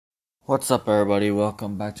What's up, everybody?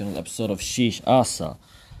 Welcome back to another episode of Sheesh Asa.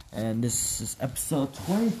 And this is episode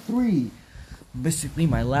 23. Basically,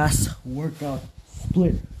 my last workout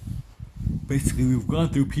split. Basically, we've gone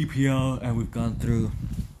through PPL and we've gone through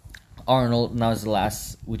Arnold. Now is the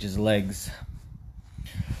last, which is legs.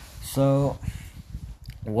 So,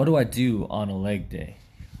 what do I do on a leg day?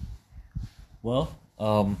 Well,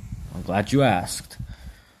 I'm glad you asked.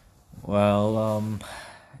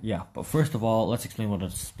 Yeah, but first of all, let's explain what a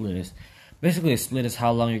split is. Basically, a split is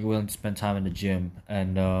how long you're willing to spend time in the gym,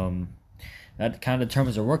 and that kind of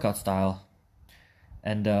determines your workout style.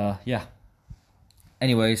 And yeah.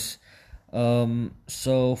 Anyways,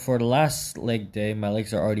 so for the last leg day, my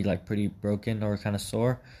legs are already like pretty broken or kind of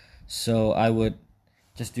sore. So I would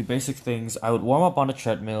just do basic things. I would warm up on the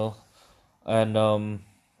treadmill, and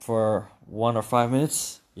for 1 or 5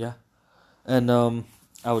 minutes, yeah, and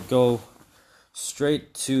I would go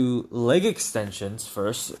straight to leg extensions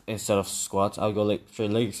first instead of squats. I would go straight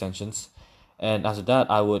leg extensions, and after that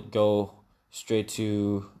I would go straight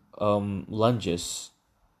to lunges,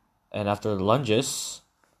 and after lunges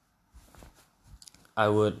I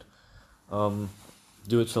would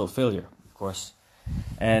do it till failure, of course.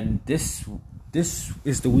 And this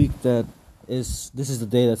is the week this is the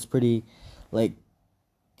day that's pretty like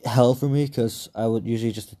hell for me, because I would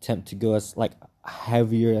usually just attempt to go as like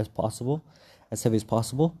heavier as possible, as heavy as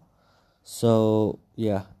possible. So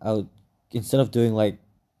yeah, I would, instead of doing like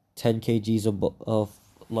 10 kgs of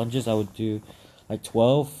lunges, I would do like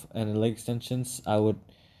 12, and in leg extensions I would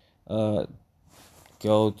go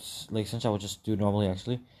to leg extension. I would just do normally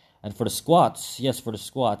actually. And for the squats,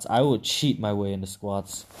 I would cheat my way into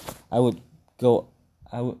squats. I would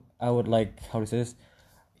like, how to say this,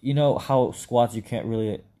 you know how squats you can't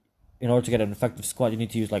really, in order to get an effective squat, you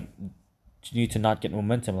need to use like, you need to not get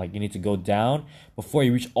momentum. Like, you need to go down before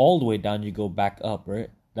you reach all the way down. You go back up, right?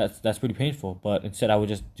 That's pretty painful. But instead, I would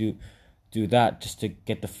just do that just to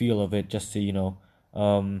get the feel of it, just to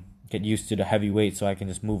get used to the heavy weight, so I can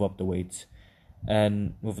just move up the weights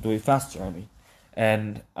and move the weight faster.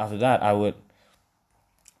 And after that, I would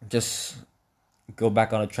just go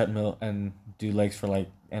back on a treadmill and do legs for like,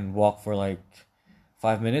 and walk for like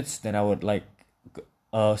 5 minutes. Then I would like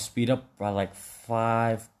speed up by like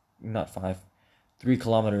 3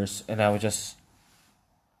 kilometers, and I would just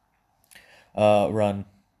run.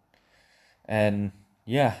 And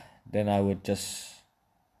yeah, then I would just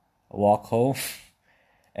walk home.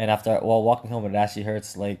 And while walking home, it actually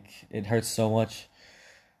hurts. Like, it hurts so much,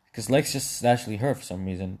 because legs just naturally hurt for some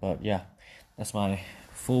reason. But yeah, that's my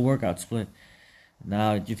full workout split.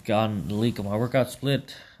 Now you've gotten the leak of my workout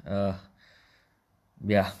split. Yeah,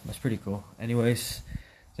 that's pretty cool. Anyways,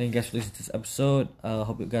 thank you guys for listening to this episode.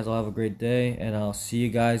 Hope you guys all have a great day, and I'll see you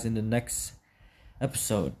guys in the next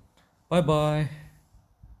episode. Bye bye.